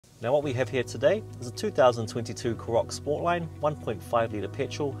Now what we have here today is a 2022 Karoq Sportline, 1.5 litre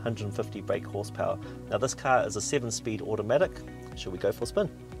petrol, 150 brake horsepower. Now this car is a 7-speed automatic. Should we go for a spin?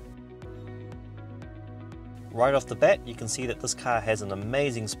 Right off the bat, you can see that this car has an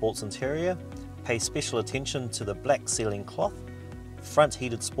amazing sports interior, pays special attention to the black ceiling cloth, front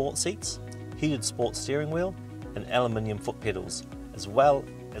heated sport seats, heated sport steering wheel, and aluminium foot pedals, as well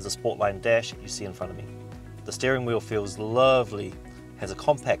as a Sportline dash you see in front of me. The steering wheel feels lovely, has a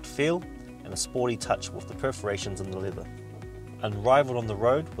compact feel and a sporty touch with the perforations in the leather. Unrivaled on the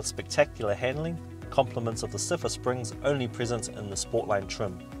road with spectacular handling, compliments of the stiffer springs only present in the Sportline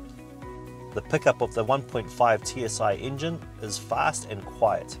trim. The pickup of the 1.5 TSI engine is fast and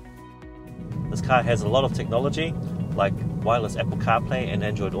quiet. This car has a lot of technology like wireless Apple CarPlay and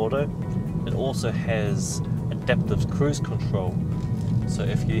Android Auto. It also has adaptive cruise control. So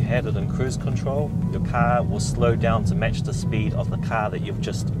if you had it in cruise control, your car will slow down to match the speed of the car that you've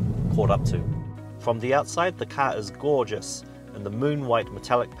just caught up to. From the outside, the car is gorgeous in the moon white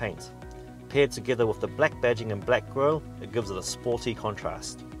metallic paint. Paired together with the black badging and black grille, it gives it a sporty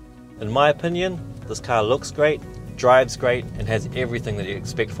contrast. In my opinion, this car looks great, drives great, and has everything that you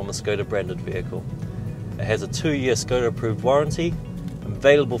expect from a Skoda branded vehicle. It has a 2-year Skoda approved warranty,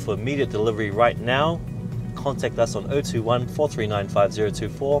 available for immediate delivery right now. Contact us on 021 439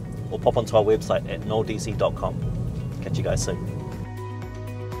 5024 or pop onto our website at noeldc.com. Catch you guys soon.